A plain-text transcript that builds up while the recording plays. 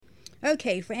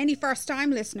Okay, for any first-time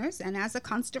listeners, and as a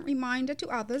constant reminder to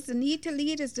others, the Need to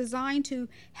Lead is designed to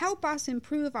help us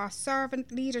improve our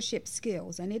servant leadership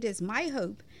skills. And it is my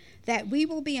hope that we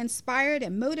will be inspired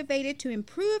and motivated to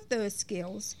improve those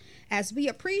skills as we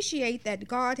appreciate that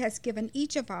God has given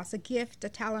each of us a gift, a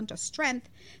talent, a strength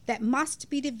that must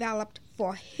be developed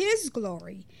for His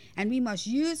glory, and we must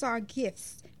use our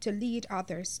gifts to lead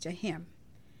others to Him.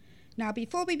 Now,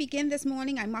 before we begin this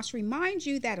morning, I must remind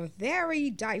you that a very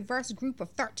diverse group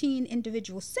of 13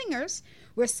 individual singers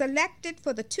were selected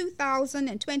for the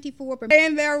 2024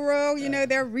 in their role. You know,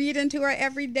 they're reading to her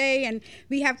every day, and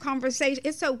we have conversations.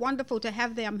 It's so wonderful to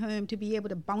have them home to be able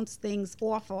to bounce things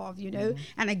off of, you know.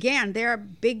 And again, they're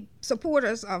big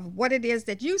supporters of what it is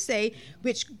that you say,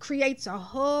 which creates a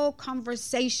whole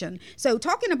conversation. So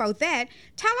talking about that,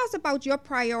 tell us about your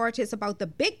priorities about the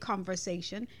big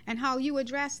conversation and how you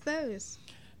address those.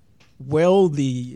 Well, the